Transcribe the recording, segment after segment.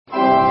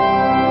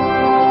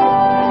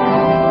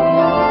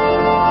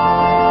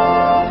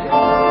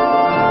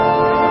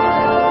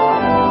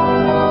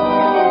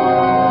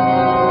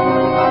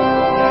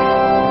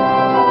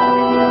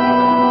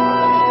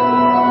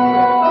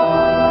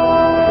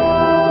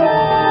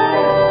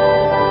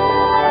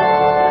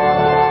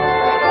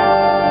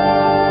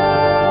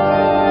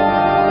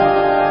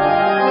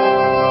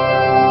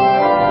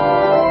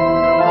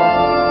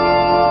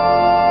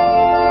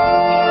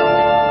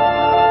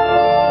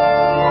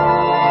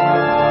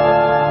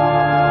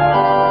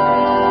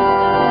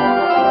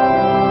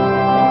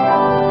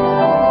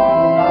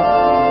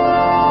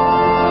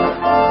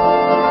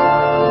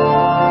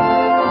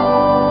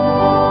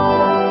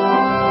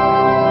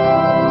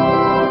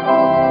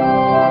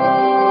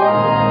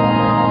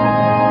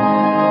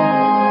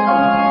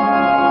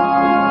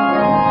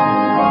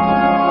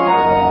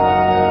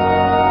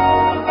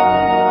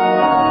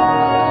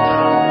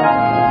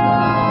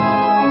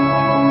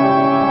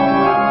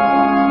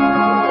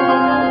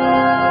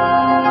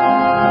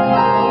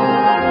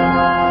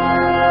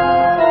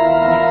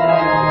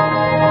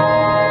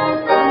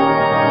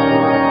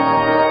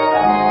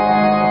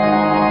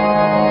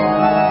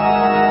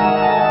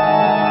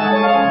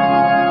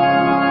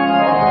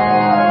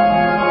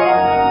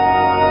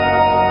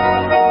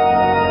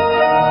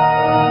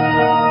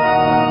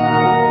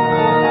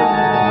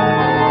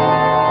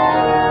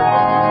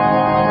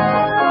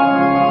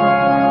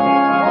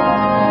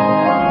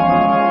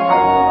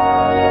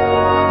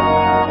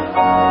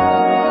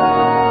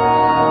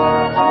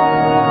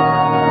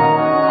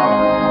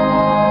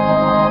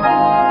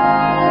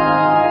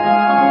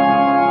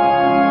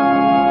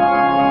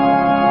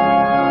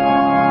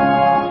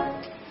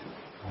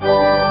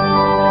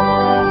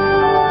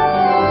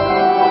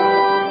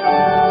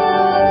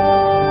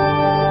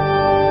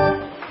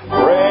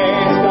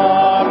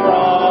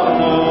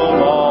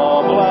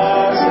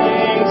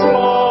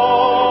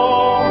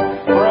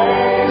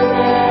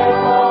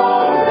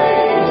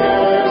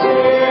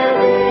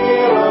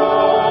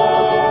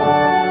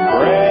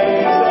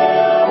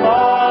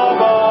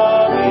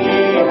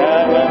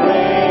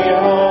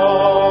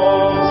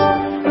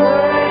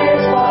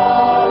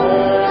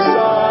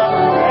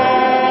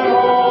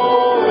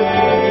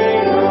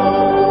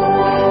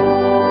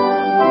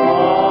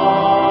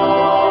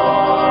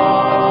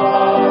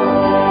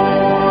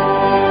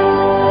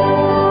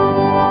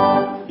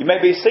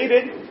be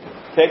seated.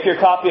 Take your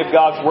copy of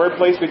God's Word.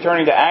 Please be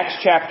turning to Acts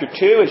chapter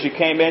 2. As you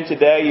came in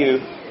today, you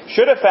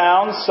should have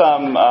found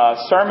some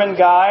sermon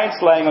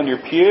guides laying on your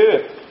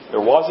pew. If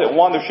there wasn't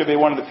one, there should be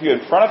one in the pew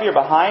in front of you or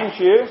behind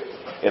you.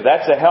 If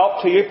that's a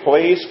help to you,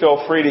 please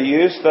feel free to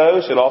use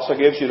those. It also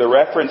gives you the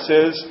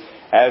references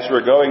as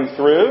we're going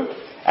through.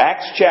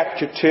 Acts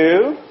chapter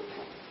 2.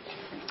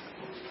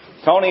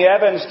 Tony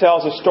Evans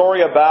tells a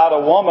story about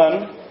a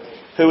woman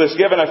who was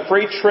given a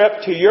free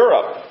trip to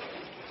Europe.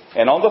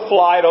 And on the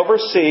flight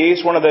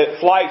overseas, one of the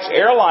flight's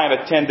airline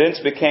attendants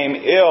became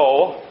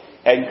ill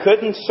and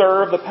couldn't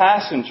serve the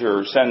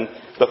passengers. And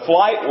the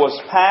flight was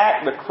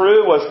packed. The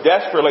crew was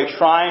desperately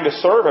trying to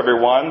serve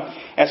everyone.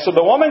 And so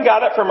the woman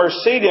got up from her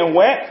seat and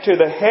went to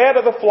the head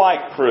of the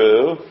flight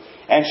crew,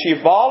 and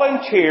she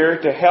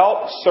volunteered to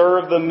help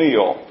serve the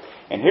meal.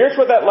 And here's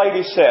what that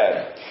lady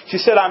said. She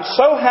said, "I'm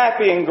so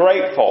happy and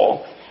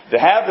grateful to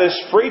have this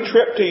free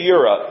trip to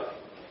Europe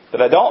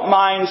that I don't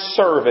mind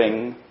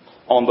serving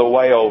on the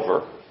way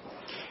over."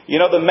 You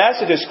know, the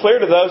message is clear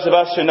to those of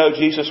us who know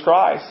Jesus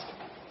Christ.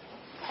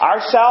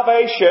 Our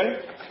salvation,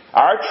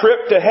 our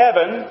trip to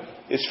heaven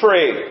is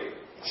free.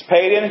 It's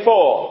paid in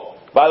full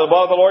by the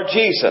blood of the Lord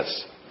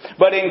Jesus.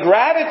 But in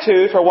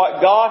gratitude for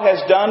what God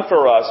has done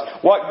for us,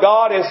 what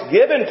God has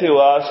given to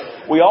us,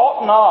 we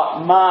ought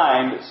not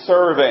mind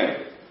serving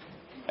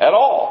at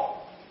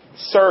all.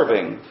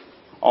 Serving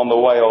on the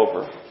way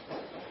over.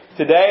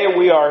 Today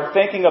we are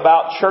thinking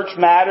about church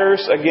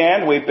matters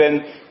again. We've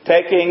been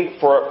taking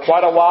for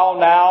quite a while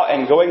now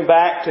and going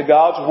back to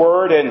God's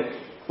Word and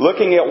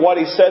looking at what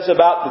He says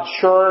about the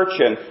church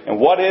and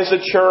what is a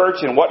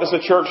church and what does the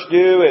church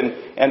do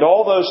and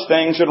all those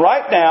things. And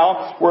right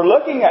now we're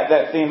looking at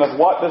that theme of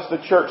what does the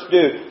church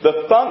do,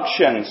 the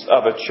functions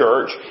of a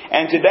church.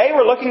 And today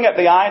we're looking at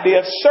the idea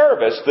of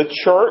service. The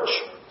church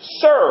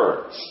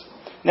serves.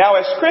 Now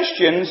as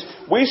Christians,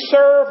 we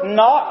serve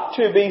not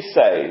to be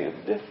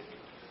saved.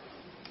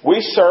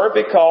 We serve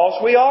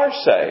because we are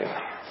saved.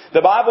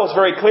 The Bible is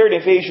very clear in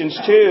Ephesians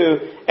 2,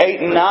 8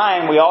 and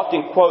 9. We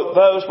often quote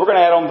those. We're going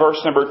to add on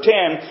verse number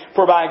 10.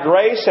 "For by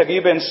grace have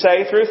you been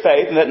saved through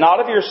faith, and that not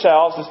of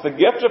yourselves is the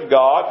gift of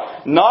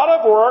God, not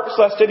of works,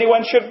 lest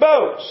anyone should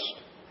boast."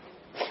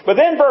 But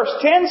then verse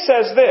 10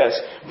 says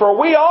this, "For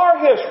we are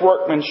His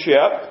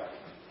workmanship,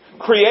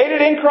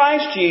 created in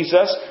Christ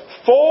Jesus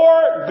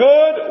for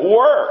good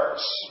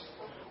works,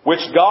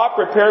 which God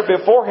prepared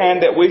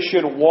beforehand that we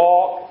should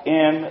walk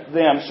in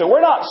them." So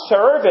we're not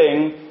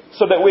serving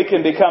so that we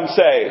can become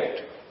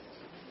saved.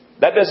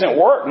 That doesn't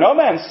work. No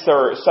man's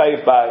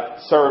saved by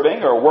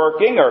serving or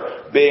working or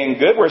being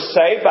good. We're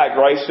saved by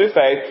grace through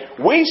faith.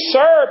 We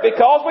serve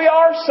because we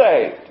are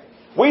saved.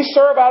 We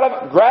serve out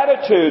of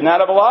gratitude and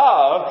out of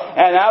love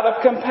and out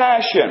of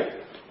compassion.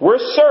 We're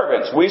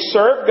servants. We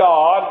serve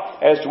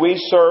God as we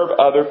serve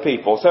other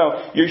people.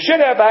 So you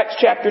should have Acts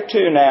chapter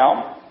 2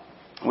 now.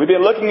 We've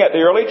been looking at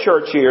the early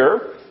church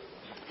here.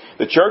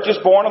 The church is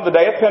born on the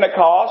day of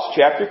Pentecost,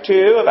 chapter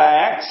 2 of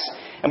Acts.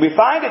 And we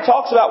find it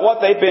talks about what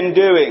they've been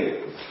doing.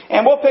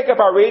 And we'll pick up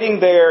our reading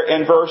there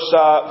in verse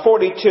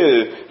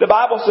 42. The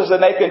Bible says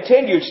that they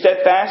continued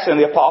steadfast in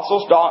the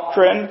apostles'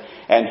 doctrine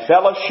and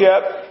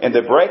fellowship, in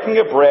the breaking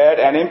of bread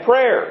and in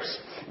prayers.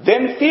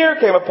 Then fear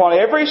came upon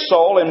every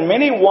soul, and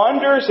many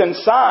wonders and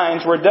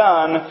signs were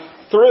done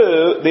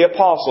through the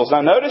apostles.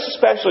 Now notice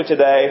especially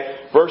today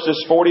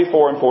verses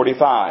 44 and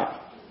 45.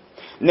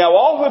 "Now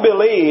all who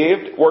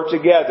believed were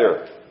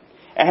together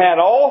and had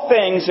all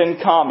things in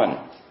common,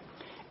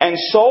 and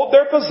sold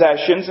their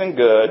possessions and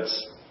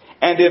goods,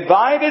 and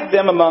divided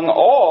them among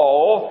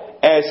all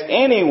as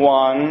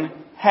anyone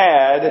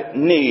had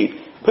need."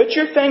 Put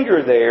your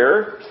finger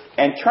there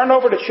and turn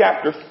over to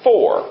chapter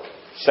 4.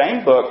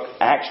 Same book,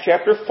 Acts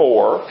chapter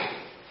 4.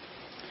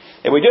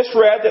 And we just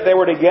read that they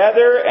were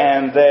together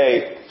and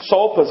they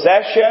sold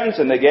possessions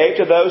and they gave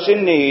to those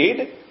in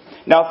need.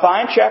 Now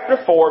find chapter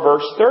 4,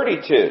 verse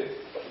 32.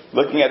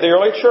 Looking at the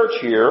early church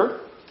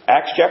here,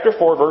 Acts chapter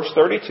 4, verse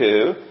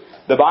 32.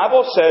 The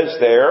Bible says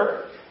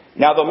there,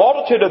 "Now the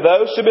multitude of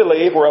those who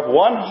believed were of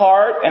one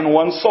heart and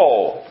one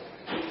soul.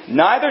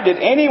 Neither did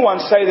anyone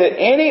say that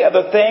any of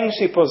the things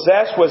he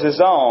possessed was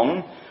his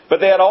own, but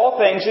they had all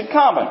things in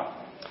common.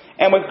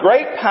 And with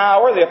great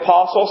power the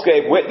apostles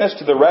gave witness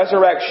to the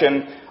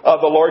resurrection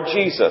of the Lord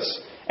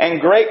Jesus.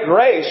 And great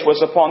grace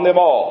was upon them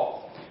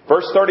all."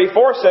 Verse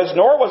 34 says,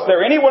 "Nor was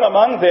there anyone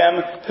among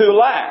them who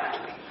lacked.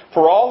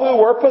 For all who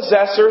were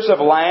possessors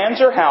of lands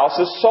or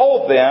houses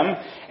sold them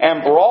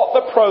and brought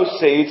the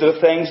proceeds of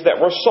the things that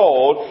were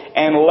sold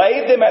and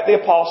laid them at the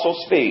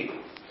apostles' feet.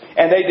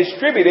 And they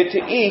distributed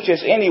to each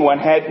as anyone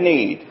had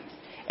need.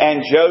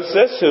 And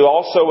Joseph, who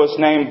also was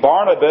named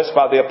Barnabas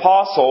by the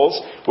apostles,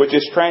 which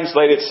is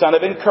translated son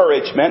of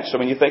encouragement." So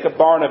when you think of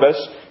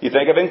Barnabas, you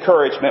think of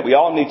encouragement. We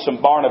all need some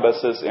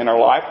Barnabases in our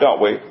life,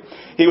 don't we?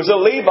 "He was a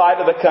Levite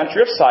of the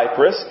country of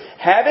Cyprus,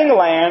 having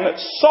land,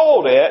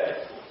 sold it,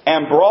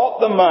 and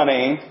brought the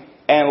money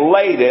and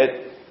laid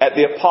it at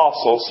the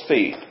apostles'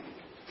 feet."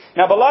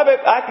 Now, beloved,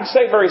 I can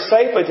say very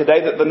safely today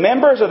that the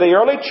members of the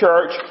early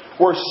church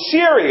were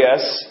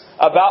serious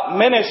about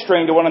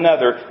ministering to one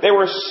another. They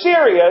were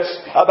serious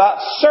about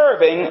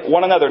serving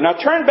one another. Now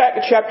turn back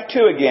to chapter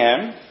 2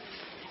 again.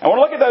 I want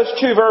to look at those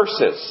two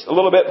verses a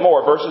little bit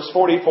more, verses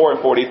 44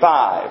 and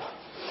 45.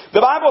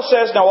 The Bible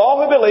says, "Now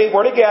all who believed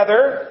were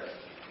together,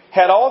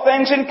 had all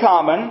things in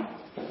common,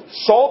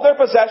 sold their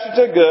possessions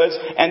and goods,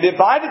 and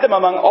divided them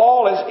among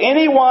all as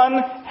anyone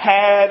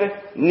had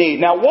need."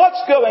 Now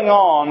what's going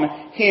on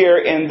here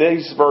in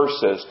these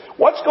verses?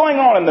 What's going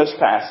on in this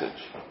passage?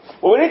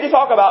 Well, we need to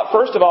talk about,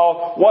 first of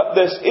all, what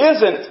this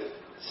isn't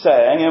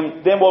saying,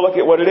 and then we'll look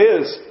at what it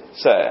is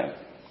saying.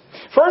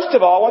 First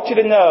of all, I want you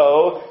to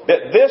know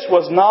that this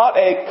was not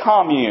a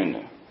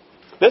commune.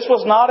 This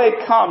was not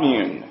a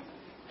commune.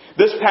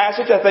 This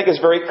passage, I think, is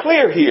very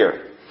clear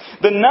here.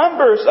 The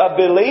numbers of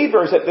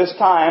believers at this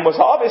time was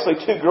obviously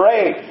too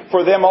great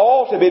for them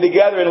all to be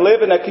together and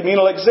live in a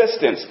communal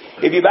existence.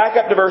 If you back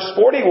up to verse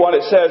 41,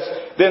 it says,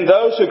 "Then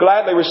those who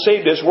gladly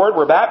received His word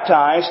were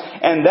baptized,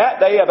 and that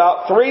day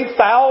about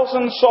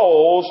 3,000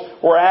 souls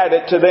were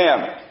added to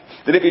them."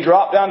 Then if you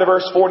drop down to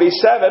verse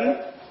 47,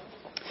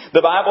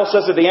 the Bible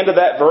says at the end of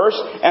that verse,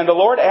 "And the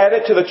Lord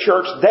added to the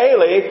church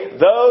daily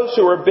those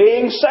who were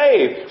being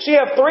saved." So you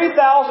have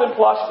 3,000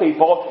 plus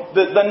people.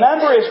 The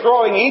number is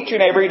growing each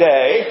and every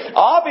day.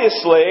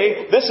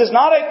 Obviously, this is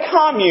not a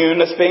commune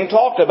that's being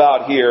talked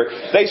about here.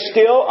 They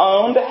still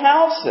owned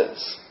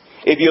houses.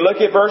 If you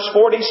look at verse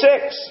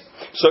 46,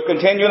 "So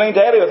continuing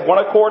daily with one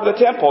accord in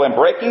the temple and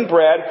breaking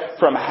bread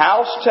from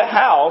house to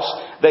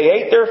house, they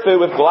ate their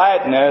food with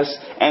gladness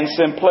and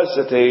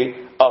simplicity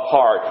of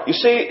heart." You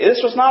see,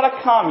 this was not a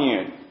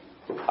commune.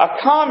 A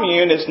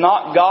commune is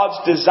not God's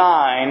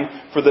design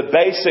for the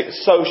basic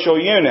social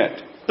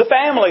unit. The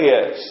family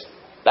is.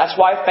 That's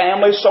why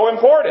family is so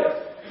important.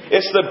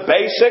 It's the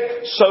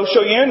basic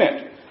social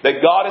unit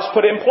that God has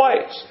put in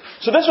place.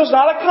 So this was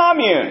not a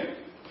commune.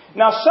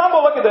 Now some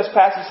will look at this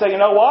passage and say, you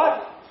know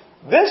what?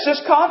 This is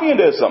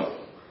communism.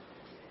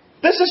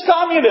 This is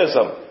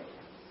communism.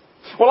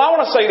 Well, I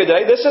want to say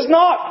today, this is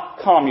not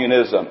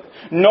communism.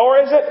 Nor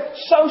is it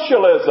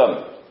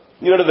socialism.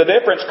 You know the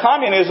difference?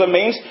 Communism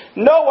means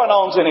no one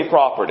owns any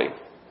property.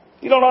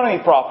 You don't own any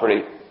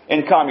property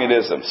in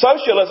communism.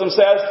 Socialism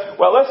says,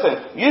 well, listen,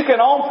 you can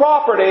own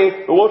property,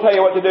 but we'll tell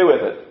you what to do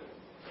with it.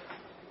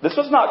 This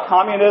was not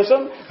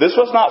communism. This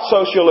was not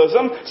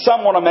socialism.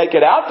 Some want to make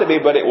it out to be,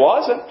 but it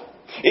wasn't.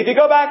 If you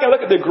go back and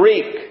look at the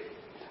Greek,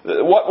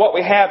 what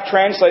we have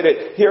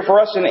translated here for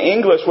us in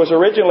English was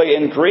originally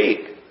in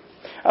Greek.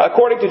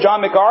 According to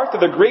John MacArthur,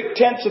 the Greek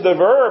tense of the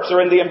verbs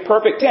are in the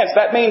imperfect tense.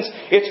 That means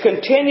it's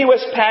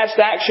continuous past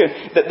action.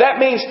 That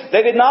means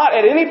they did not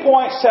at any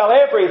point sell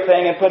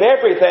everything and put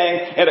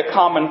everything in a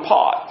common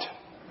pot.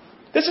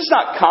 This is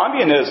not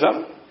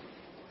communism.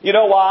 You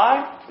know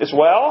why as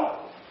well?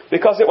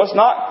 Because it was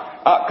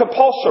not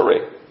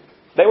compulsory.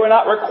 They were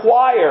not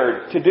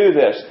required to do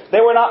this.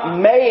 They were not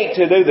made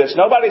to do this.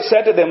 Nobody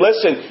said to them,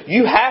 listen,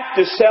 you have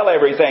to sell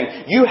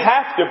everything. You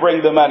have to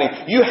bring the money.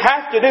 You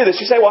have to do this.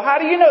 You say, well, how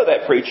do you know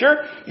that,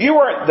 preacher? You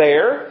weren't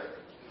there.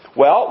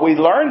 Well, we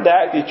learned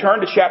that. If you turn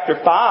to chapter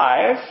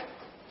 5,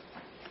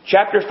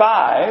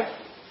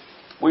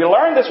 we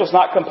learned this was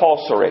not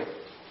compulsory.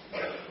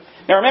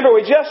 Now remember,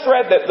 we just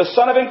read that the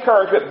son of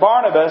encouragement,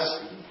 Barnabas,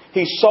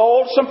 he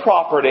sold some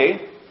property.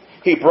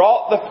 He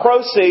brought the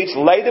proceeds,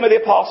 laid them at the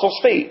apostles'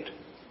 feet.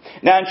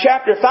 Now in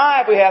chapter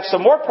 5 we have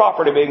some more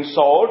property being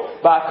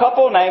sold by a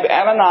couple named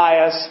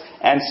Ananias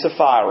and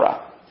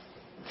Sapphira.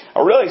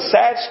 A really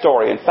sad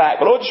story, in fact.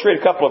 But we'll just read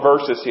a couple of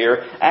verses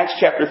here. Acts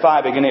chapter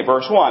 5, beginning at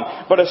verse 1.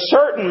 "But a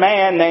certain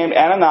man named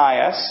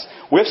Ananias,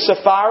 with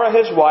Sapphira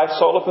his wife,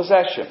 sold a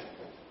possession.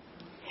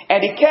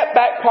 And he kept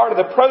back part of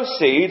the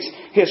proceeds,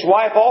 his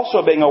wife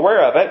also being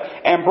aware of it,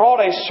 and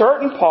brought a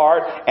certain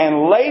part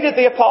and laid it at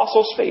the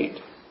apostles' feet.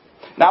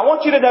 Now I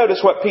want you to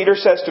notice what Peter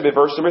says to me,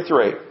 verse number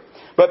 3.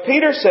 But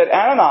Peter said,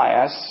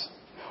 Ananias,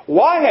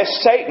 why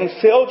has Satan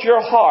filled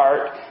your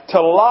heart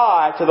to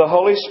lie to the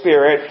Holy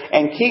Spirit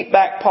and keep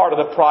back part of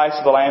the price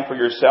of the land for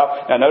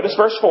yourself? Now notice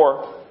verse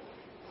 4.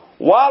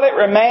 While it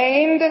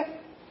remained,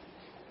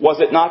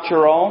 was it not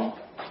your own?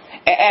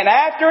 And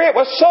after it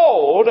was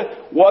sold,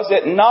 was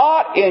it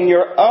not in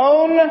your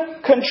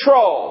own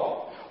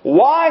control?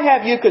 Why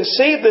have you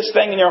conceived this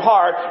thing in your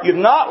heart? You've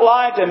not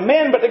lied to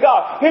men but to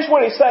God. Here's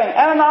what he's saying.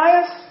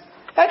 Ananias,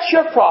 that's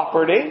your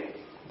property.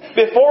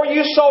 Before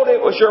you sold it,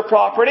 it was your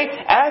property.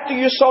 After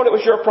you sold it,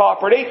 was your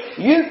property.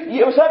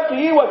 It was up to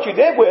you what you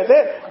did with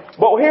it.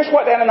 But here's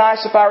what Ananias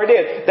and Sapphira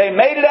did. They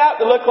made it out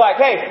to look like,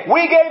 hey,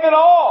 we gave it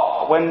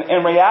all. When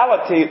in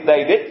reality,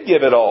 they didn't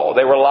give it all.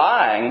 They were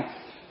lying,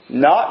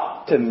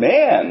 not to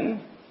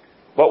men,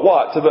 but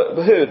what? To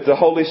the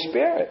Holy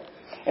Spirit.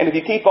 And if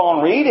you keep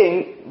on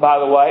reading, by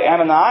the way,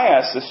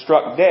 Ananias is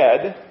struck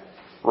dead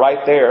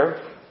right there.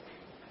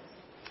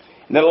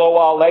 And then a little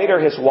while later,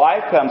 his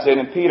wife comes in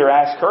and Peter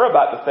asks her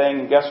about the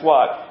thing. And guess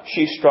what?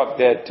 She's struck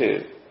dead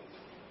too.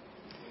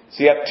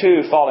 So you have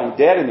two falling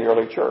dead in the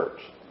early church.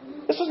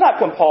 This was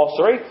not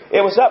compulsory.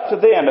 It was up to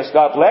them. As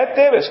God led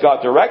them, as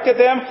God directed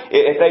them,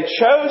 if they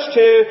chose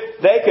to,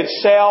 they could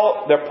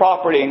sell their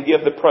property and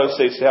give the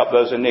proceeds to help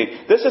those in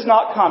need. This is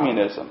not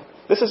communism.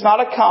 This is not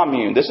a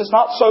commune. This is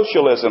not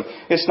socialism.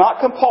 It's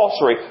not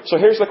compulsory. So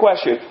here's the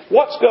question.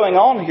 What's going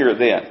on here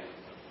then?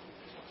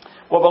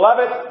 Well,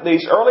 beloved,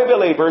 these early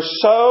believers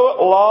so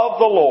loved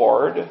the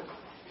Lord,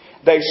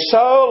 they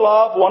so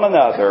loved one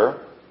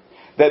another,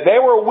 that they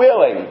were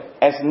willing,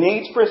 as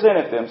needs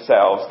presented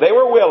themselves, they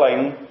were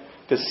willing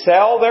to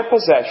sell their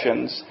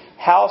possessions,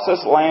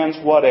 houses, lands,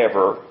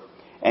 whatever,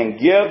 and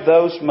give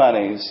those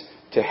monies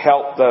to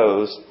help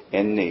those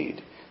in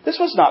need. This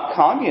was not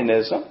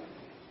communism.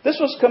 This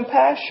was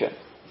compassion.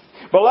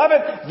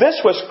 Beloved, this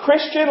was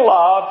Christian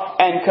love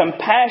and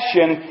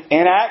compassion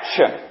in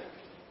action.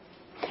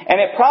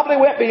 And it probably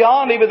went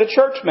beyond even the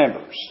church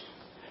members.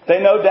 They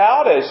no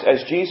doubt,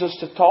 as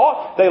Jesus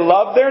taught, they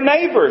loved their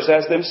neighbors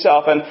as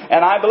themselves.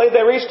 And I believe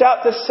they reached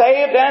out to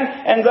saved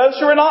and those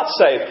who are not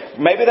saved.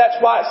 Maybe that's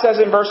why it says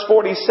in verse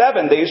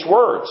 47 these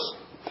words,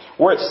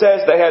 where it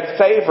says they had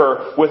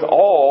favor with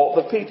all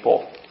the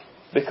people.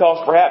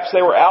 Because perhaps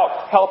they were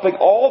out helping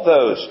all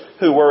those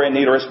who were in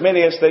need, or as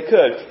many as they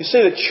could. You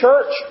see, the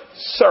church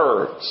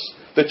serves.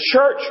 The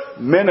church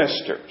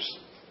ministers.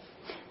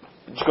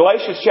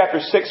 Galatians chapter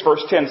 6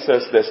 verse 10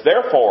 says this,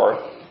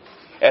 therefore,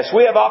 as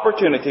we have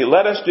opportunity,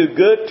 let us do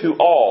good to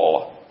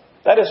all.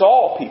 That is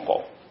all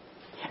people.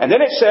 And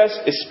then it says,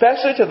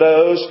 especially to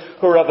those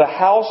who are of the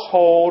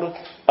household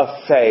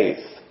of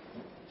faith.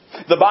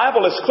 The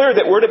Bible is clear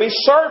that we're to be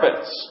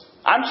servants.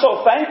 I'm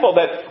so thankful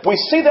that we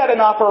see that in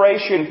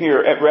operation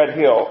here at Red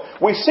Hill.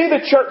 We see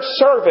the church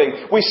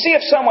serving. We see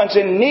if someone's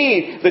in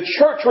need, the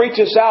church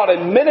reaches out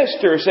and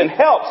ministers and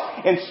helps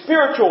in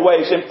spiritual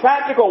ways, in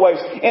practical ways,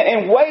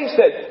 in ways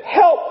that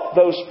help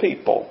those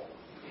people.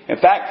 In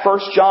fact, 1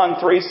 John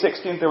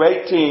 3:16 through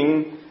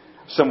 18,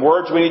 some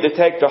words we need to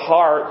take to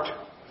heart.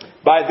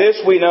 By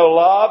this we know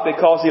love,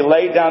 because He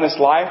laid down His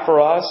life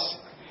for us,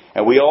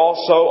 and we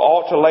also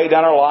ought to lay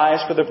down our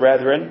lives for the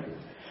brethren.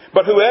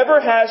 But whoever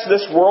has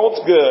this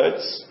world's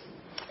goods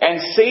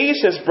and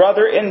sees his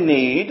brother in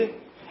need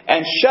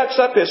and shuts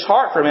up his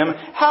heart from him,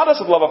 how does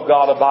the love of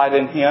God abide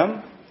in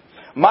him?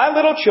 My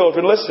little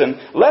children, listen,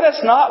 let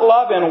us not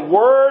love in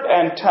word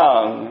and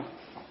tongue,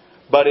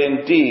 but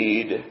in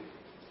deed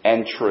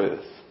and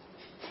truth.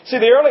 See,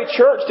 the early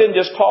church didn't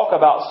just talk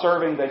about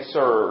serving, they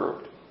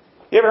served.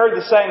 You ever heard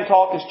the saying,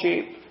 talk is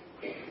cheap?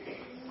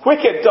 We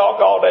can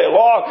talk all day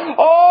long.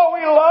 Oh,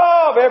 we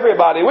love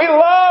everybody. We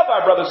love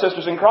our brothers and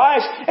sisters in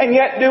Christ. And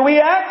yet, do we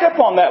act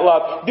upon that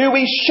love? Do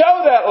we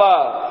show that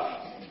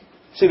love?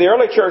 See, the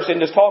early church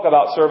didn't just talk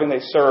about serving, they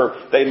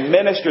served. They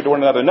ministered to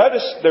one another.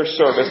 Notice their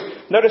service.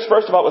 Notice,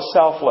 first of all, it was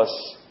selfless.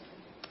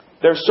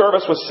 Their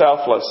service was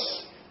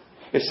selfless.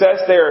 It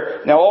says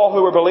there, now all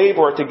who were believed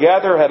were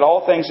together, had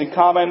all things in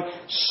common,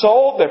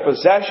 sold their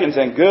possessions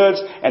and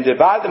goods, and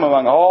divided them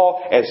among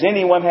all as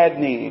anyone had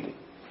need.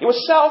 It was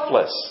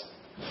selfless.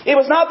 It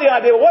was not the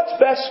idea, what's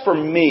best for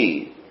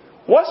me?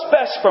 What's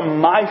best for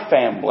my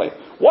family?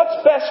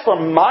 What's best for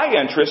my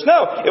interest?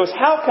 No, it was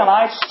how can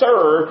I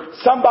serve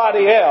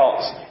somebody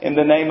else in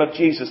the name of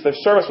Jesus? Their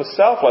service was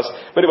selfless,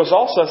 but it was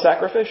also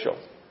sacrificial.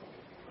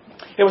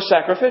 It was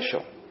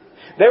sacrificial.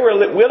 They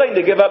were willing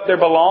to give up their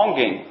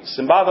belongings.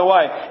 And by the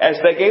way, as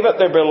they gave up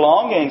their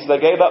belongings, they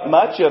gave up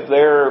much of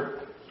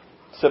their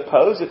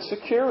supposed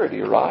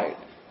security, right?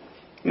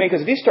 I mean,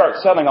 because if you start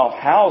selling off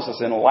houses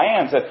and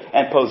lands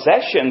and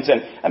possessions,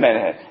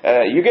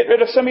 you get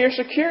rid of some of your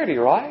security,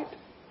 right?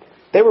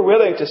 They were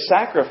willing to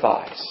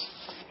sacrifice.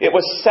 It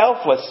was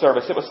selfless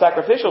service. It was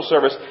sacrificial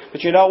service.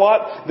 But you know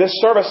what? This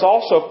service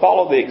also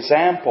followed the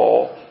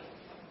example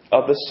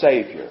of the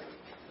Savior,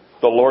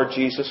 the Lord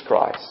Jesus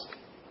Christ.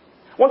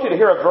 I want you to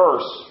hear a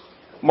verse.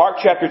 Mark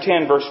chapter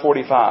 10, verse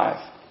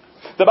 45.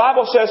 The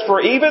Bible says, for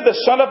even the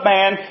Son of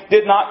Man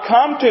did not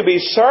come to be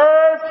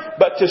served,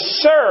 but to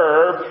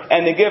serve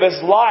and to give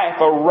His life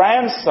a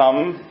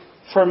ransom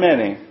for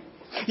many.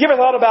 You ever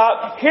thought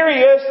about, here He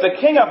is,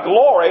 the King of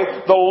glory,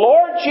 the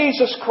Lord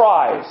Jesus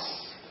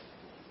Christ.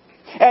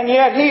 And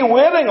yet He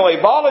willingly,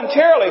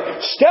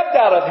 voluntarily stepped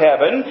out of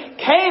heaven,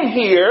 came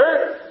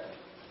here,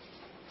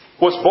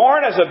 was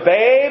born as a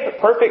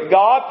babe, perfect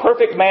God,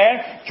 perfect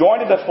man,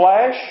 joined in the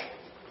flesh,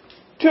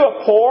 to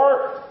a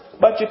poor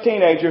bunch of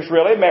teenagers,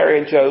 really, Mary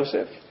and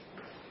Joseph.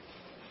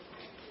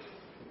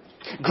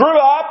 Grew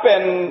up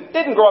and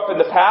didn't grow up in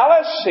the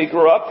palace. He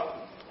grew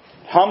up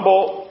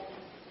humble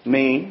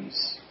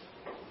means.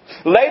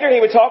 Later he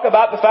would talk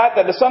about the fact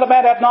that the Son of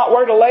Man hath not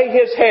where to lay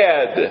His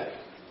head.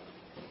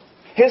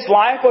 His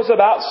life was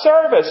about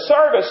service,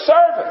 service,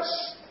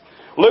 service.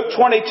 Luke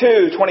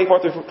 22, 24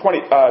 through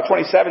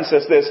 27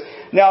 says this,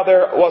 now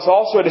there was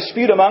also a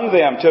dispute among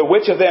them to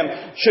which of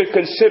them should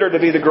consider to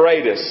be the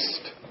greatest.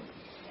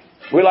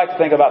 We like to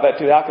think about that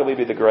too. How can we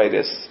be the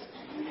greatest?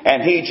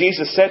 And He,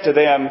 Jesus, said to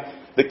them,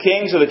 the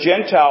kings of the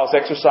Gentiles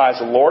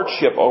exercise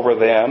lordship over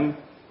them,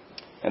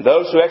 and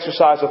those who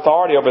exercise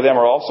authority over them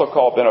are also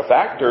called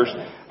benefactors,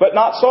 but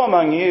not so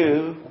among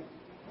you.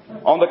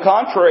 On the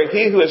contrary,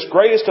 he who is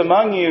greatest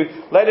among you,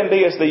 let him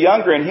be as the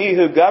younger, and he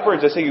who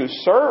governs as he who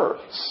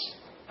serves.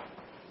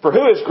 For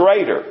who is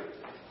greater,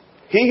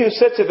 he who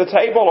sits at the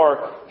table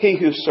or he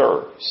who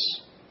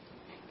serves?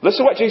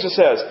 Listen to what Jesus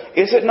says.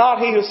 Is it not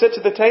he who sits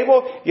at the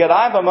table? Yet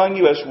I am among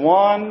you as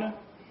one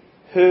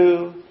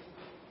who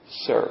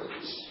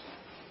serves.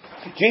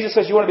 Jesus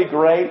says, you want to be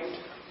great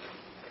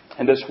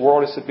in this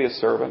world is to be a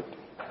servant.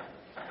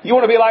 You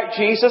want to be like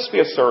Jesus? Be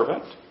a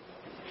servant.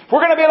 If we're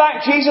going to be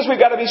like Jesus, we've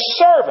got to be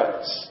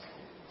servants.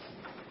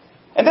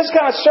 And this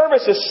kind of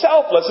service is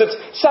selfless.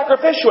 It's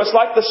sacrificial. It's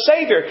like the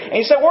Savior. And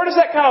you say, where does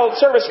that kind of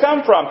service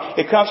come from?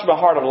 It comes from a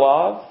heart of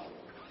love.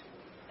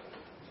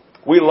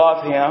 We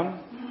love Him.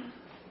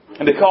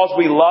 And because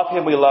we love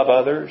Him, we love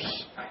others.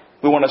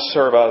 We want to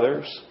serve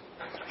others.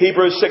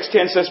 Hebrews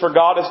 6:10 says, for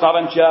God is not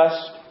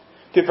unjust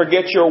to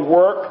forget your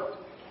work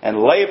and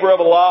labor of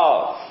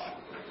love,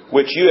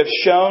 which you have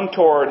shown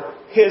toward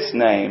His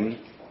name,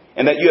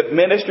 and that you have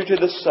ministered to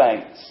the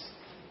saints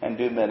and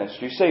do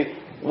ministry. You see,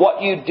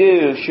 what you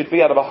do should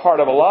be out of a heart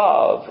of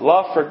love.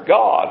 Love for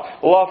God.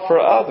 Love for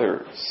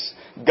others.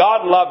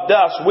 God loved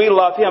us. We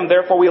love Him.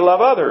 Therefore, we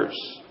love others.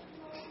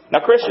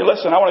 Now, Christian,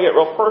 listen, I want to get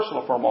real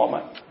personal for a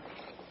moment.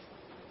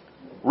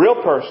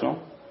 Real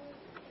personal.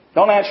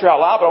 Don't answer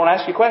out loud, but I want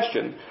to ask you a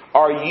question.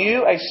 Are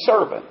you a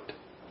servant?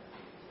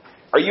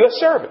 Are you a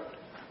servant?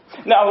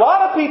 Now, a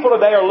lot of people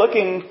today are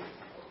looking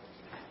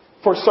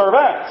for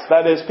servants.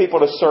 That is, people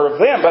to serve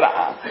them. But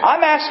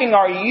I'm asking,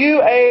 are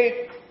you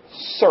a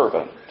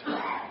servant?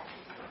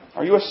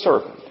 Are you a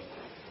servant?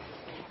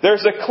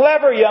 There's a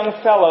clever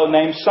young fellow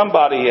named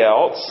somebody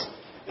else.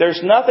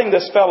 There's nothing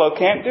this fellow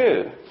can't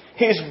do.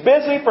 He's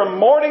busy from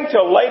morning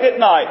till late at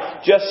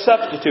night just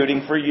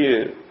substituting for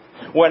you.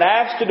 When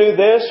asked to do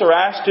this or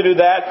asked to do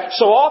that,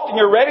 so often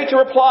you're ready to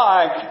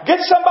reply, get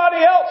somebody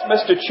else,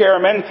 Mr.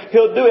 Chairman.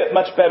 He'll do it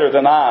much better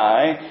than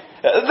I.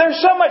 There's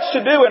so much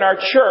to do in our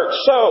church,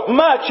 so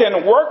much,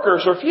 and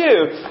workers are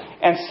few.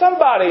 And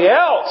somebody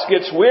else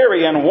gets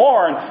weary and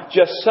worn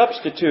just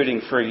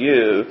substituting for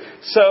you.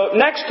 So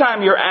next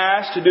time you're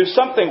asked to do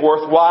something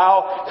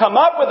worthwhile, come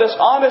up with this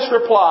honest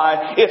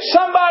reply. If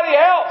somebody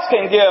else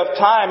can give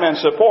time and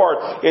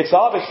support, it's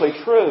obviously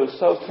true,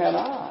 so can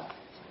I.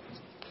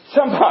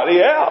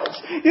 Somebody else.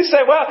 You say,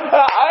 well,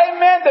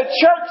 amen, the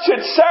church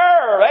should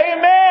serve.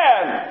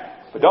 Amen.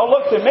 But don't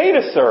look to me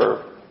to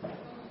serve.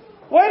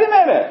 Wait a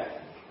minute.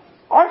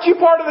 Aren't you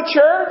part of the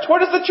church? What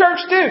does the church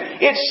do?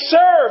 It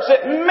serves.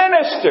 It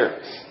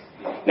ministers.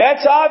 Now,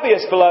 it's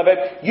obvious,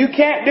 beloved. You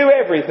can't do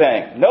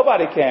everything.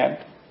 Nobody can.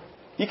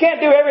 You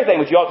can't do everything,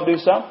 but you ought to do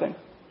something.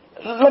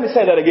 Let me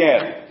say that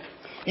again.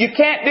 You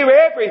can't do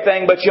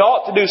everything, but you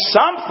ought to do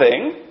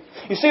something.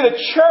 You see, the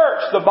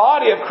church, the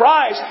body of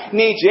Christ,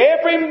 needs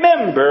every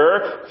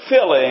member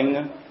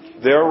filling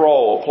their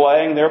role,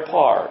 playing their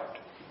part.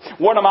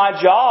 One of my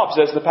jobs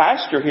as the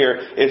pastor here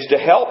is to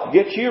help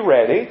get you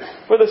ready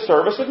for the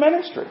service of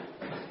ministry.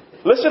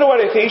 Listen to what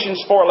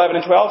Ephesians 4:11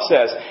 and 12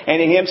 says.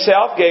 And He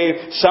Himself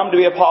gave some to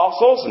be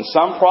apostles, and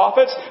some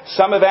prophets,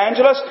 some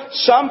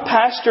evangelists, some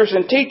pastors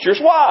and teachers.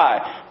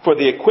 Why? For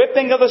the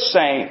equipping of the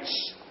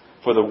saints,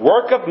 for the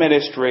work of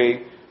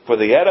ministry, for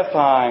the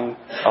edifying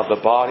of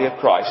the body of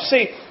Christ.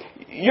 See,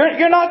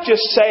 you're not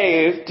just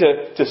saved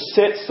to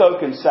sit,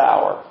 soak, and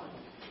sour,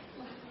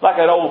 like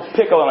an old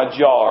pickle in a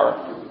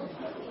jar.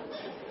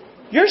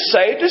 You're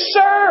saved to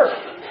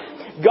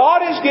serve.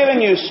 God has given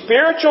you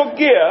spiritual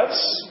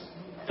gifts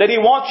that He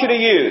wants you to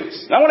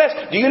use. Now I want to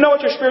ask, do you know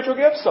what your spiritual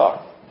gifts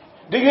are?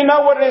 Do you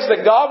know what it is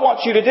that God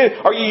wants you to do?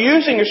 Are you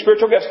using your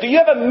spiritual gifts? Do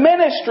you have a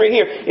ministry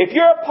here? If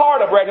you're a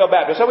part of Red Hill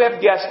Baptist, so we have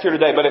guests here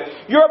today, but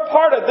if you're a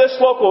part of this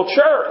local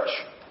church,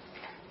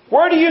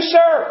 where do you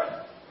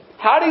serve?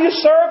 How do you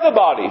serve the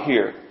body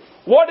here?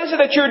 What is it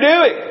that you're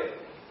doing?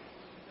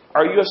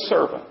 Are you a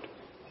servant?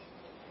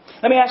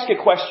 Let me ask you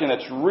a question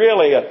that's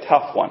really a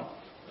tough one.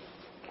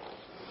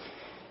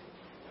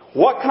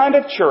 What kind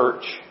of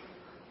church,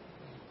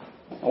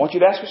 I want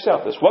you to ask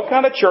yourself this, what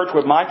kind of church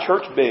would my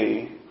church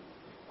be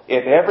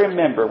if every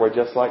member were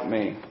just like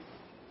me?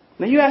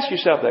 Now you ask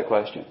yourself that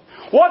question.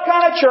 What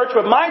kind of church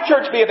would my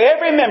church be if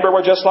every member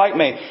were just like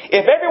me?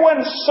 If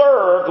everyone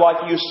served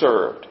like you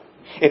served?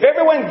 If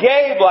everyone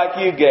gave like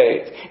you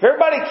gave, if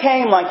everybody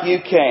came like you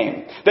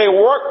came, they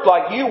worked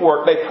like you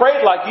worked, they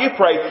prayed like you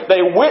prayed,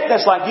 they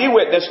witnessed like you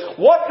witnessed,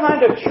 what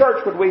kind of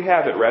church would we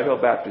have at Red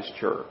Hill Baptist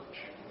Church?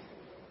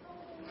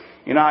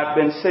 You know, I've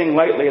been seeing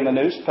lately in the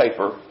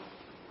newspaper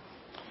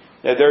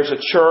that there's a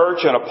church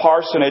and a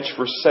parsonage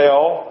for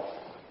sale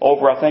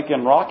over, I think,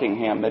 in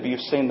Rockingham. Maybe you've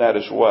seen that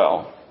as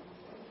well.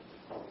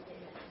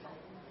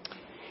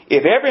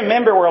 If every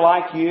member were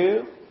like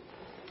you,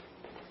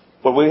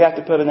 would we have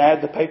to put an ad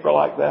in the paper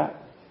like that?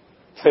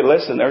 Say,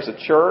 listen, there's a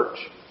church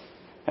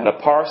and a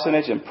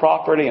parsonage and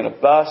property and a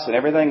bus and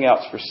everything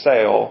else for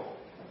sale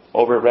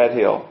over at Red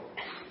Hill.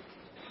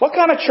 What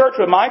kind of church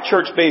would my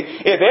church be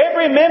if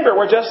every member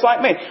were just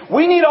like me?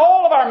 We need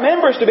all of our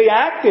members to be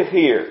active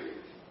here,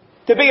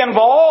 to be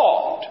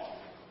involved.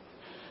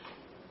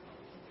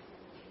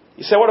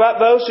 You say, what about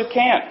those who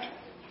can't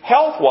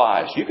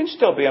Health-wise, you can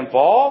still be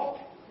involved.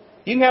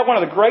 You can have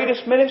one of the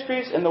greatest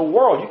ministries in the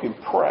world. You can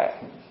pray.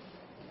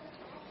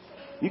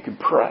 You can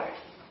pray.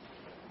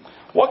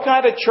 What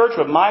kind of church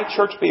would my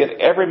church be if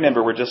every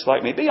member were just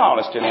like me? Be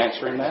honest in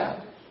answering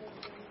that.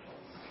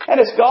 And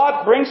as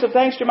God brings some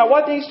things to your mind,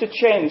 what needs to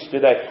change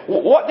today?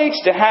 What needs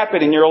to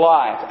happen in your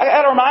life? I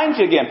got to remind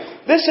you again,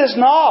 this is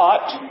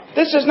not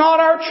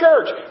our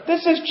church.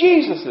 This is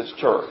Jesus'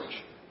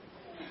 church.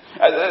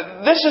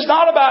 This is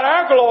not about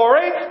our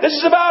glory. This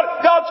is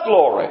about God's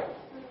glory.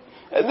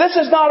 This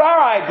is not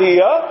our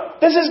idea.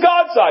 This is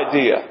God's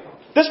idea.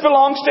 This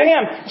belongs to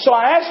Him. So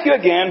I ask you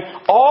again,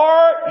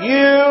 are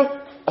you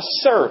a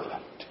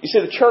servant? You see,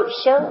 the church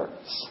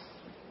serves.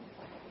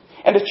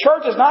 And the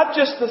church is not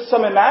just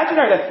some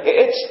imaginary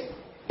thing.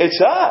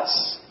 It's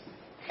us.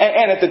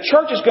 And if the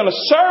church is going to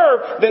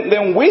serve,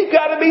 then we've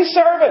got to be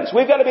servants.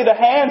 We've got to be the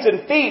hands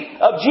and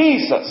feet of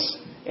Jesus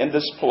in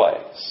this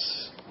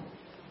place.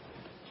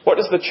 What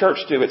does the church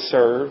do? It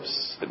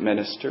serves. It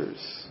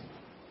ministers.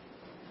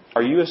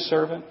 Are you a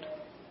servant?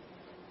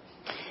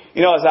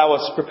 You know, as I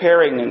was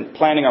preparing and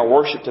planning our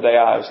worship today,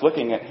 I was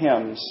looking at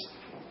hymns.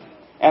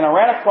 And I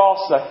ran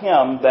across a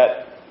hymn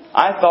that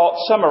I thought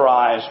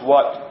summarized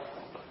what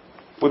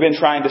we've been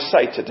trying to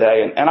say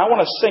today. And I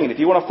want to sing it. If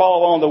you want to follow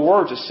along, the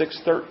words of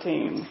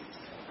 613.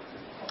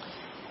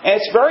 And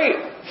it's very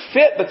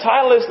fit. The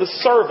title is The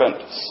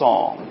Servant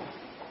Song.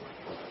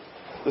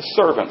 The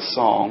Servant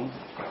Song.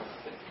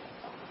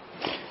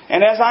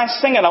 And as I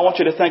sing it, I want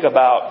you to think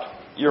about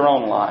your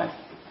own life.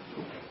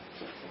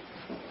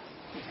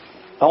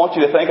 I want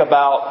you to think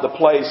about the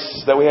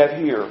place that we have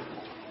here.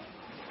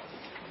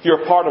 If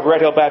you're a part of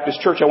Red Hill Baptist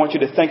Church, I want you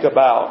to think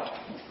about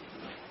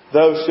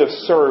those who have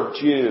served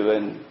you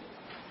and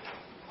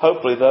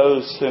hopefully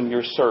those whom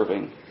you're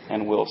serving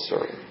and will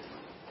serve.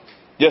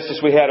 Just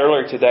as we had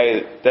earlier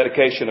today, the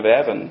dedication of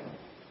Evan,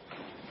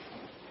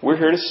 we're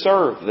here to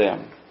serve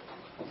them.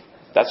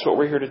 That's what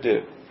we're here to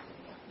do.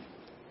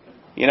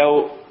 You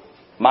know,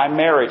 my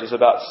marriage is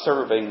about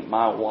serving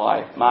my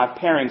wife. My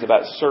parenting is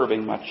about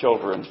serving my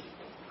children.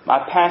 My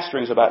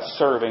pastoring is about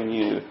serving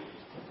you.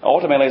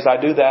 Ultimately, as I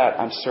do that,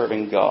 I'm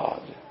serving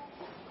God.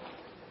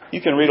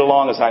 You can read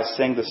along as I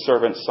sing the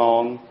servant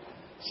song,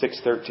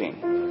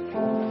 613.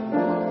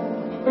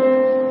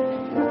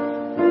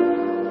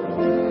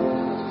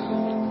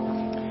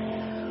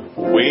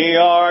 We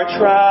are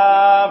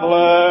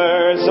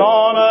travelers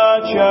on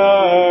a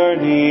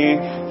journey,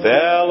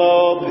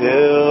 fellow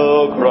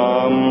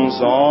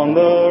pilgrims on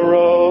the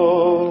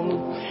road.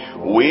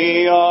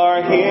 We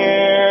are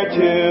here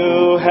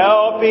to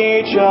help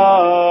each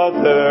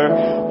other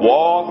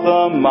walk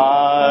the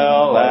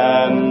mile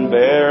and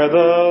bear the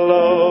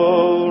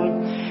load.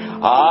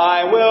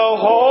 I will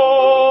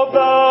hold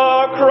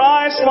the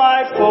Christ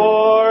light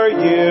for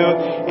you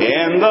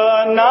in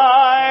the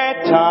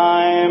night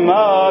time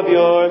of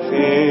your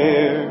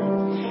fear.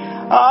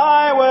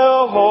 I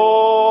will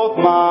hold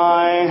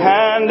my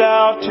hand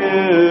out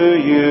to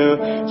you,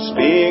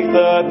 speak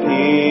the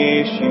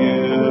peace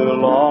you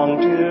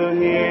long to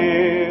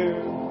hear.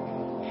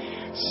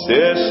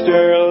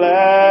 Sister,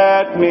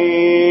 let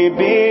me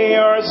be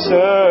your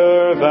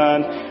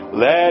servant.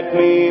 Let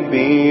me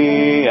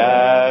be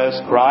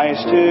as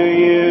Christ to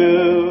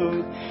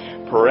you.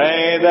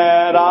 Pray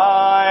that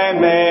I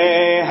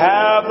may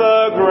have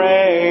the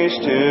grace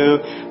to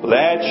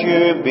let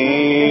you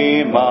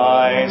be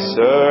my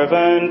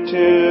servant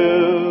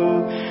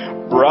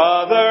too.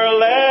 Brother,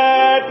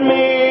 let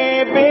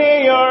me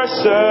be your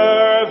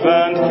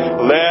servant.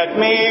 Let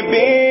me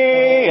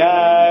be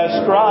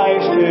as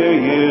Christ to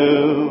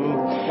you.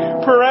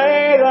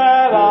 Pray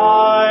that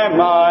I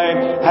might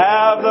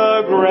have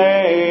the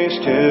grace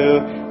to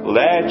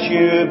let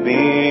you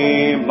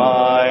be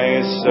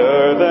my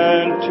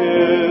servant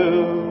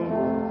too.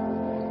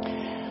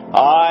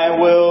 I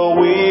will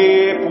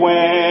weep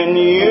when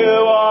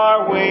you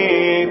are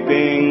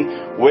weeping.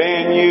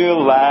 When you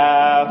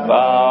laugh,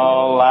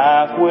 I'll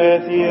laugh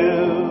with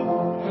you.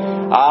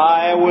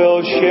 I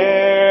will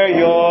share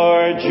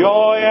your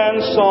joy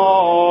and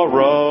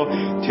sorrow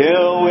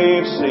till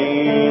we've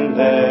seen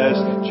this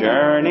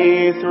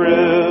journey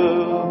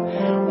through.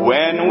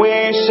 When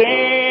we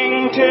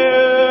sing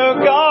to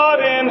God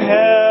in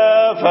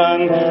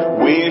heaven,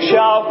 we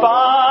shall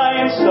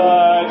find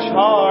such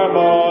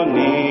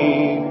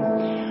harmony.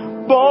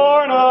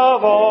 Born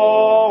of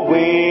all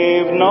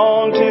we've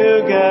known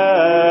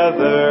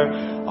together,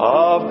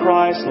 of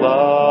Christ's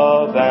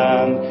love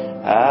and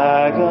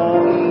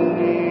agony.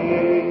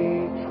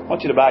 I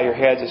want you to bow your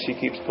heads as she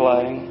keeps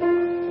playing.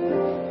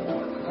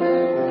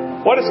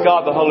 What is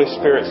God the Holy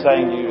Spirit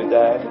saying to you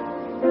today?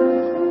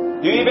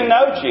 Do you even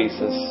know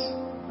Jesus?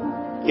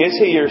 Is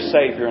He your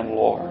Savior and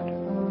Lord?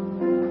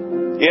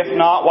 If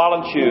not, why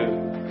don't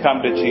you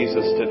come to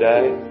Jesus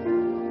today?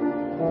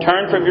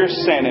 Turn from your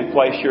sin and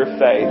place your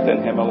faith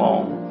in Him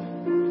alone.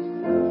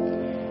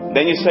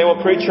 Then you say,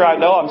 well, preacher, I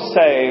know I'm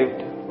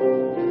saved.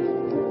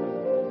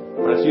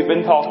 But as you've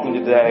been talking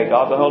today,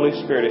 God the Holy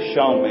Spirit has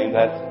shown me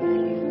that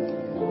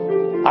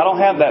I don't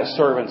have that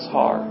servant's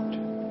heart.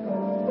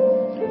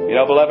 You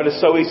know, beloved, it's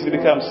so easy to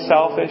become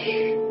selfish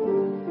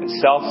and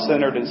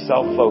self-centered and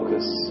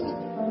self-focused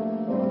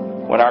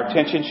when our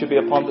attention should be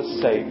upon the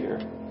Savior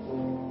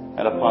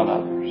and upon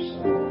others.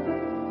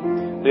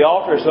 The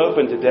altar is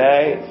open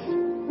today.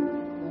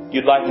 If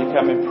you'd like to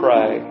come and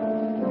pray,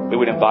 we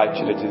would invite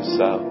you to do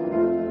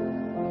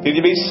so. If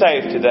you'd be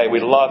saved today,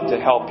 we'd love to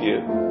help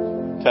you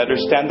to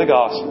understand the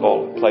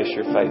gospel and place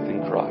your faith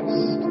in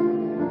Christ.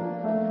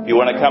 If you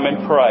want to come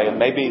and pray and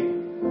maybe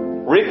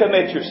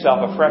recommit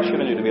yourself afresh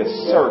and anew to be a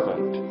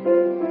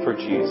servant for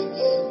Jesus,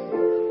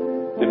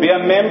 to be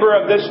a member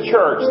of this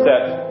church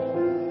that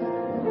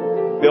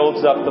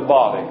builds up the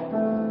body,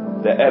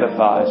 that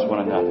edifies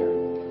one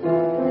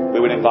another, we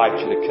would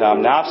invite you to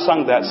come. Now, I've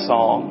sung that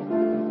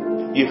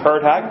song. You've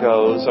heard how it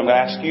goes. I'm going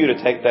to ask you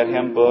to take that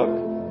hymn book.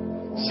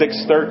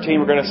 613,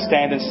 we're going to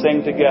stand and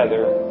sing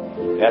together.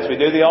 As we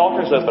do, the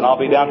altar's open.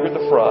 I'll be down here at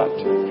the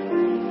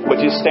front.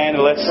 Would you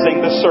stand and let's sing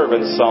the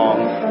servant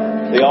song?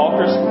 The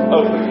altar's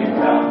open. You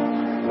now.